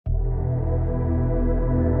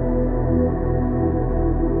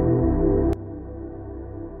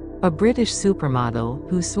A British supermodel,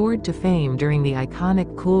 who soared to fame during the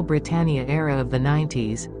iconic Cool Britannia era of the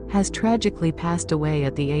 90s, has tragically passed away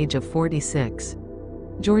at the age of 46.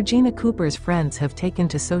 Georgina Cooper's friends have taken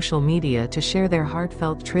to social media to share their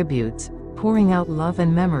heartfelt tributes, pouring out love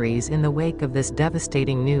and memories in the wake of this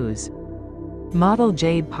devastating news. Model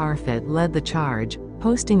Jade Parfit led the charge,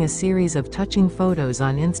 posting a series of touching photos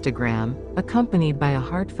on Instagram, accompanied by a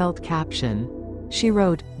heartfelt caption. She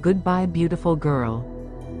wrote, "Goodbye beautiful girl."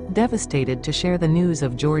 Devastated to share the news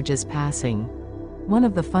of George's passing. One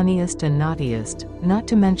of the funniest and naughtiest, not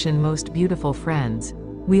to mention most beautiful friends,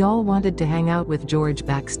 we all wanted to hang out with George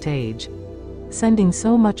backstage. Sending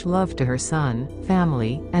so much love to her son,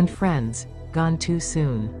 family, and friends, gone too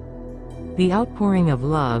soon. The outpouring of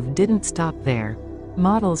love didn't stop there.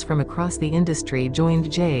 Models from across the industry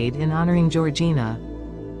joined Jade in honoring Georgina.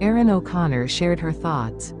 Erin O'Connor shared her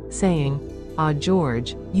thoughts, saying, "Ah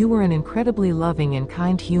George, you were an incredibly loving and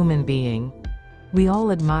kind human being. We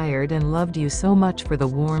all admired and loved you so much for the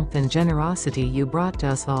warmth and generosity you brought to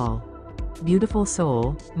us all. Beautiful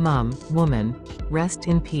soul, mum, woman, rest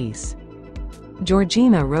in peace."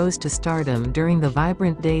 Georgina rose to stardom during the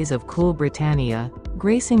vibrant days of Cool Britannia,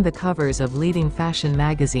 gracing the covers of leading fashion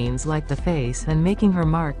magazines like The Face and making her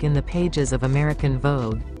mark in the pages of American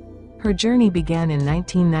Vogue. Her journey began in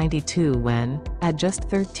 1992 when, at just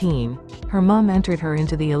 13, her mom entered her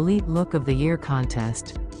into the Elite Look of the Year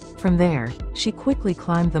contest. From there, she quickly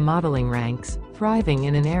climbed the modeling ranks, thriving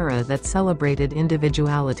in an era that celebrated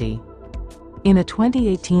individuality. In a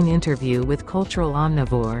 2018 interview with Cultural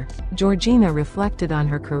Omnivore, Georgina reflected on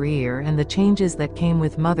her career and the changes that came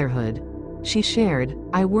with motherhood. She shared,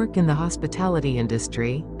 "I work in the hospitality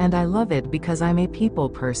industry, and I love it because I'm a people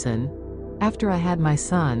person. After I had my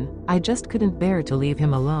son, I just couldn't bear to leave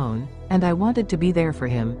him alone, and I wanted to be there for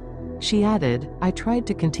him." She added, "I tried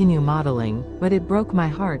to continue modeling, but it broke my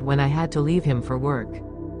heart when I had to leave him for work."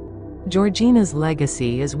 Georgina's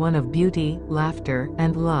legacy is one of beauty, laughter,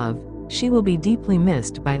 and love. She will be deeply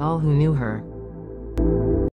missed by all who knew her.